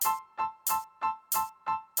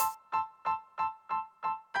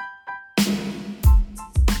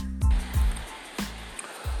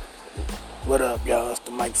What up, y'all? It's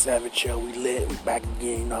the Mike Savage Show. We lit. We back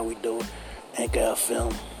again. You know how we do it. Anchor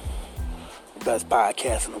FM. The best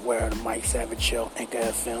podcast in the world. The Mike Savage Show. Anchor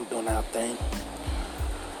FM doing our thing.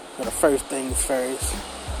 So the first things first.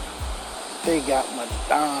 They got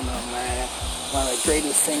Madonna, man. One of the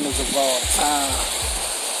greatest singers of all time.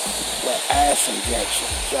 With ass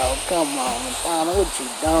injections, yo. Come on, Madonna. What you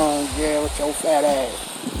doing, girl? With your fat ass?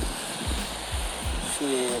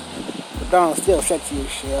 Shit. Madonna's still sexy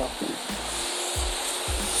as shit.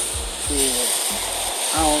 I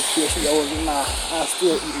don't care if she old or not. I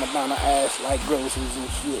still eat Madonna ass like groceries and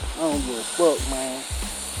shit. I don't give a fuck, man.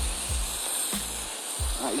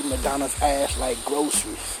 I eat Madonna's ass like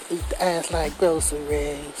groceries. Eat the ass like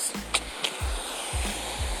groceries.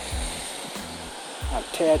 I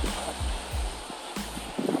tell you,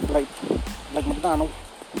 I'm like Madonna.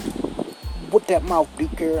 What that mouth do,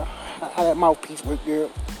 girl? How that mouthpiece work,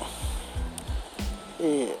 girl?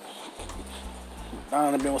 Yeah.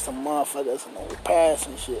 Madonna been with some motherfuckers in the past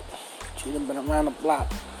and shit. She done been around the block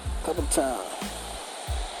a couple times.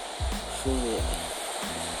 Shit.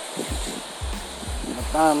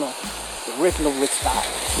 Madonna, the original Rick Scott.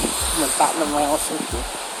 She been thotting around since the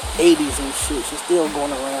 80s and shit. She's still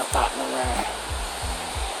going around, thotting around.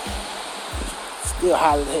 Still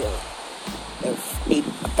hot as hell. At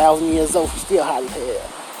 1,000 years old, she's still hot as hell.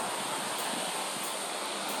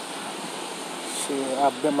 Shit,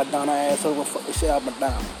 I've been Madonna ass over, fuck the shit out of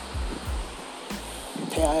Madonna.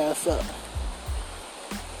 Tear her ass up.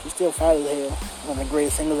 She's still fat as hell. One of the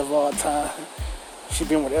greatest singers of all time. She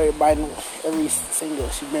been with everybody, every singer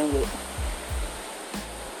she been with.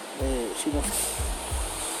 Yeah, she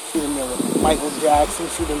been with Michael Jackson.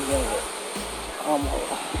 She been with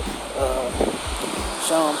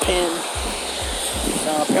Sean Penn.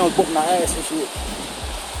 Sean Penn was whooping her ass and shit.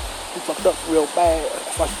 He fucked up real bad.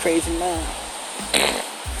 That's why she's crazy now.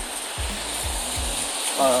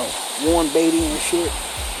 Warren Beatty and shit.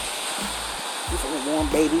 She fucking Warren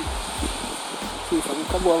Beatty. She fucking a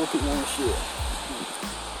couple other people and shit.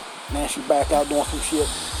 Now she back out doing some shit.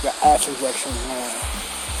 Got ass injections, man.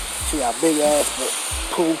 She got big ass, but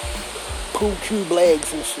poo cube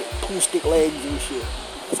legs and shit. Poo stick legs and shit.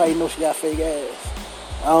 That's how you know she got fake ass.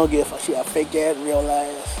 I don't give a fuck. She got fake ass, real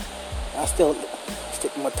ass. I still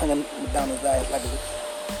stick my tongue down his ass like a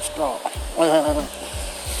straw.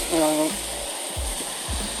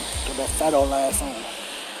 Put that fat old ass on.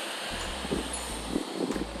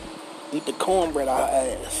 Eat the cornbread out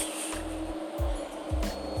her ass.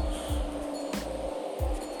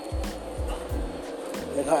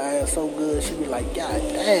 Make her ass so good, she be like, God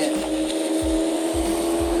damn.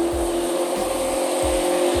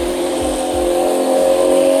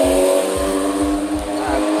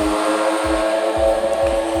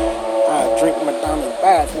 I drink Madonna's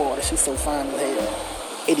bath water. She's so fine as hell.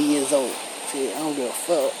 80 years old. Shit, I don't give a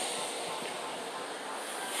fuck.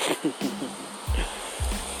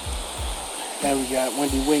 Now we got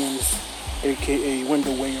Wendy Williams, aka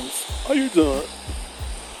Wendell Williams. How you doing?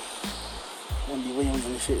 Wendy Williams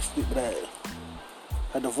and shit, stupid ass.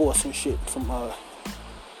 A divorce and shit from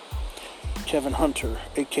Kevin Hunter,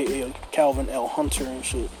 aka Calvin L. Hunter and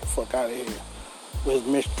shit. Fuck out of here. With his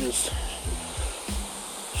mistress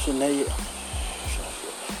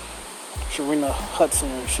Sharina Hudson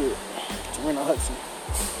and shit. Sharina Hudson.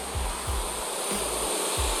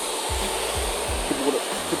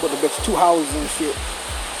 People with the bitch 2 houses and shit.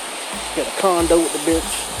 Got a condo with the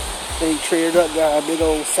bitch. Then he traded up, got a big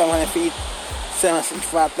old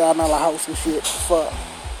 $765,000 house and shit. Fuck.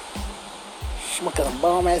 She must got some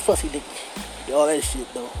bomb ass pussy dick. All that shit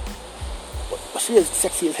though. But she is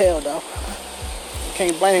sexy as hell though. You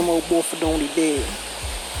can't blame old boy for doing what he did.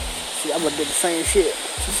 See, I would've did the same shit.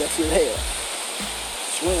 She's sexy as hell.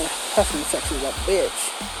 Sharina Hudson sexy as a bitch.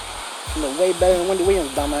 She look way better than Wendy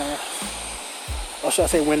Williams, dumbass. Or should I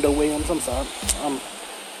say Wendell Williams? I'm sorry. I'm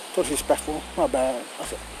totally disrespectful. My bad. I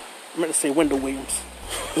meant to say Wendell Williams.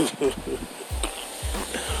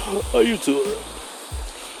 How you doing?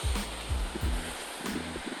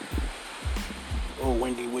 Oh,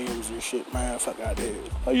 Wendy Williams and shit, man. Fuck out there.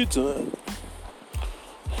 How you doing?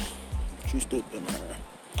 She's stupid, man.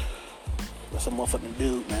 That's a motherfucking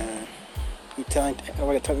dude, man. You telling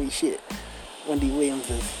me shit. Wendy Williams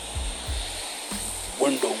is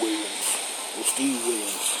Wendell Williams. Steve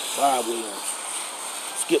Williams, Bob Williams,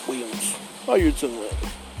 Skip Williams. How you doing?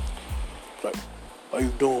 Like, how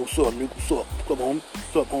you doing? What's up, nigga? What's up? Come on.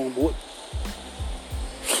 What's up, homeboy?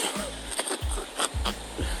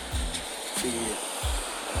 Shit.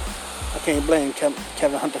 I can't blame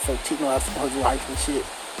Kevin Hunter for cheating on his wife and shit.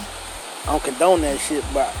 I don't condone that shit,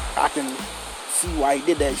 but I can see why he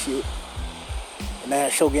did that shit. And now her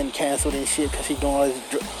show getting canceled and shit because she doing all this.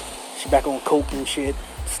 She back on coke and shit,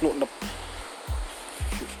 snorting up.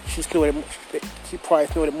 She probably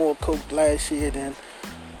snorted more coke last year than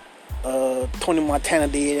Tony Montana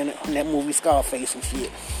did in that movie Scarface and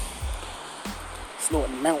shit.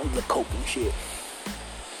 Snorting mountains of coke and shit.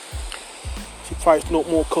 She probably snort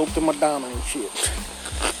more coke than Madonna and shit.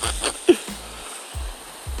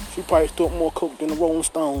 She probably snort more coke than the Rolling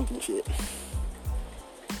Stones and shit.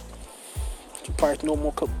 She probably snort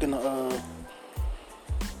more coke than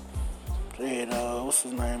what's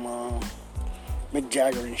his name? Mick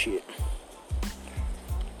Jagger and shit.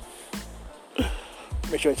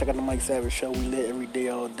 Make sure you check out the Mike Savage Show. We lit every day,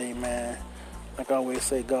 all day, man. Like I always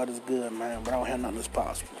say, God is good, man. But I don't have nothing that's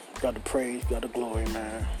possible. God the praise, God the glory,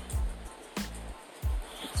 man.